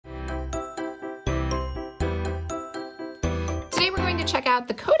Today we're going to check out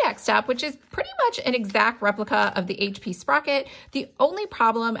the Kodak step, which is pretty much an exact replica of the HP Sprocket. The only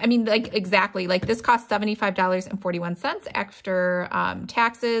problem, I mean, like exactly, like this cost $75.41 after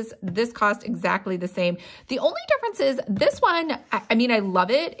taxes. This cost exactly the same. The only difference is this one, I mean, I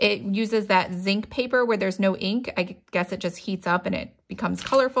love it. It uses that zinc paper where there's no ink. I guess it just heats up and it becomes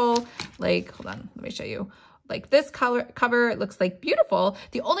colorful. Like, hold on, let me show you. Like this cover, it looks like beautiful.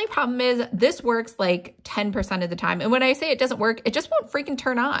 The only problem is this works like 10% of the time. And when I say it doesn't work, it just won't freaking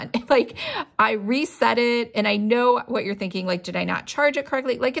turn on. Like I reset it and I know what you're thinking, like, did I not charge it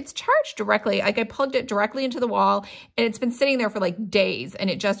correctly? Like it's charged directly. Like I plugged it directly into the wall and it's been sitting there for like days and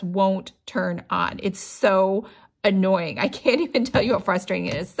it just won't turn on. It's so annoying. I can't even tell you how frustrating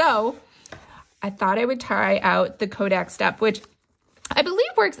it is. So I thought I would try out the Kodak step, which I believe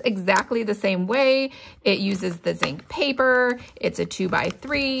works exactly the same way. It uses the zinc paper. It's a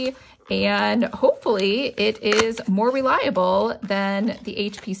 2x3, and hopefully it is more reliable than the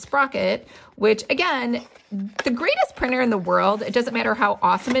HP Sprocket, which again, the greatest printer in the world, it doesn't matter how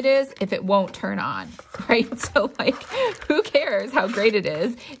awesome it is if it won't turn on, right? So like, who cares how great it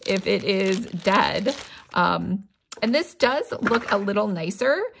is if it is dead? And this does look a little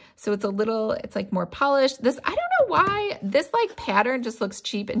nicer. So it's it's like more polished. This, I don't know why this like pattern just looks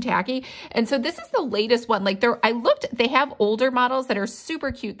cheap and tacky. And so this is the latest one. Like they have older models that are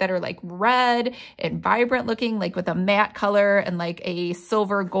super cute that are like red and vibrant looking, like with a matte color and like a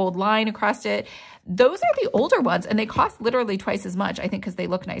silver gold line across it. Those are the older ones and they cost literally twice as much, I think, because they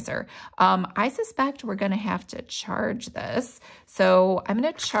look nicer. I suspect we're going to have to charge this. So I'm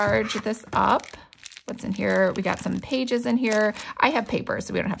going to charge this up. What's in here? We got some pages in here. I have paper,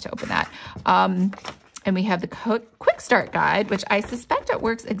 so we don't have to open that. And we have the quick start guide, which I suspect it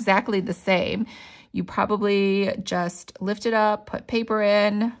works exactly the same. You probably just lift it up, put paper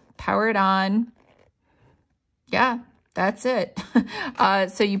in, power it on. Yeah, that's it.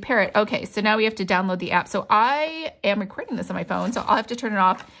 So you pair it. Okay, so now we have to download the app. So I am recording this on my phone, so I'll have to turn it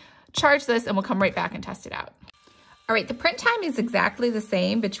off, charge this, and we'll come right back and test it out. All right, the print time is exactly the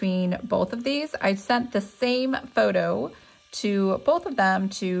same between both of these. I sent the same photo to both of them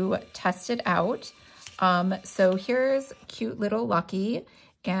to test it out. So here's cute little Lucky.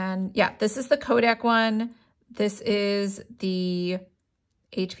 And yeah, this is the Kodak one. This is the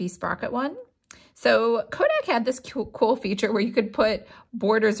HP Sprocket one. So Kodak had this cool feature where you could put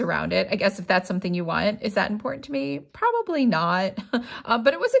borders around it. I guess if that's something you want. Is that important to me? Probably not.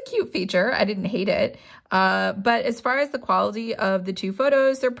 But it was a cute feature. I didn't hate it. But as far as the quality of the two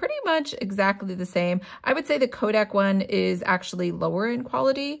photos, they're pretty much exactly the same. I would say the Kodak one is actually lower in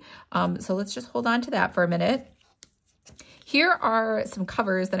quality. So let's just hold on to that for a minute. Here are some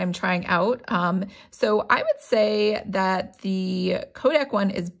covers that I'm trying out. So I would say that the Kodak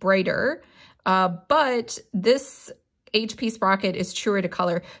one is brighter. But this HP Sprocket is truer to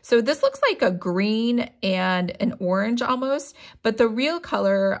color. So this looks like a green and an orange almost, but the real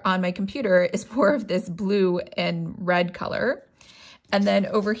color on my computer is more of this blue and red color. And then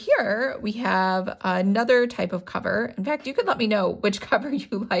over here, we have another type of cover. In fact, you could let me know which cover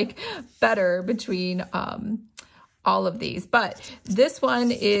you like better between all of these. But this one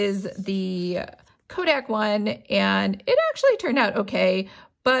is the Kodak one, and it actually turned out okay.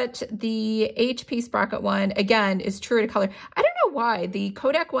 But the HP Sprocket one, again, is truer to color. I don't know why. The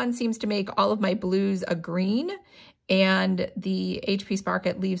Kodak one seems to make all of my blues a green, and the HP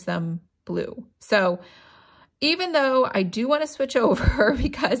Sprocket leaves them blue. So even though I do want to switch over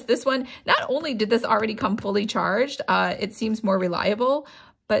because this one, not only did this already come fully charged, it seems more reliable,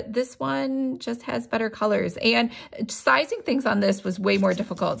 but this one just has better colors. And sizing things on this was way more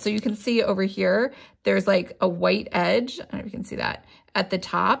difficult. So you can see over here, there's like a white edge. I don't know if you can see that at the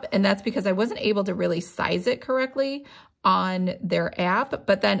top. And that's because I wasn't able to really size it correctly on their app.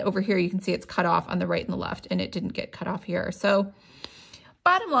 But then over here, you can see it's cut off on the right and the left, and it didn't get cut off here. So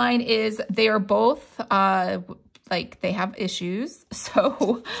bottom line is they are both like they have issues.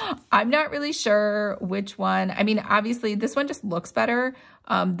 So I'm not really sure which one. I mean, obviously this one just looks better.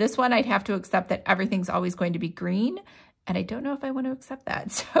 This one I'd have to accept that everything's always going to be green. And I don't know if I want to accept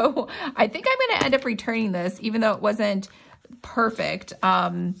that. So I think I'm going to end up returning this, even though it wasn't perfect.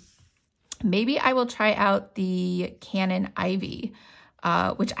 Maybe I will try out the Canon Ivy,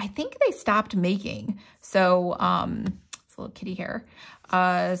 which I think they stopped making. So it's a little kitty hair.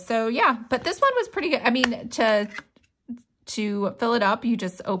 So yeah, but this one was pretty good. I mean, to fill it up, you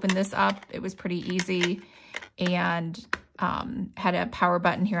just open this up. It was pretty easy, and had a power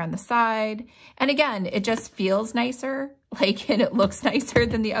button here on the side. And again, it just feels nicer, like, and it looks nicer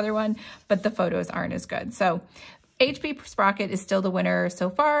than the other one, but the photos aren't as good. So HP Sprocket is still the winner so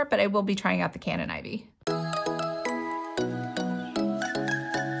far, but I will be trying out the Canon Ivy.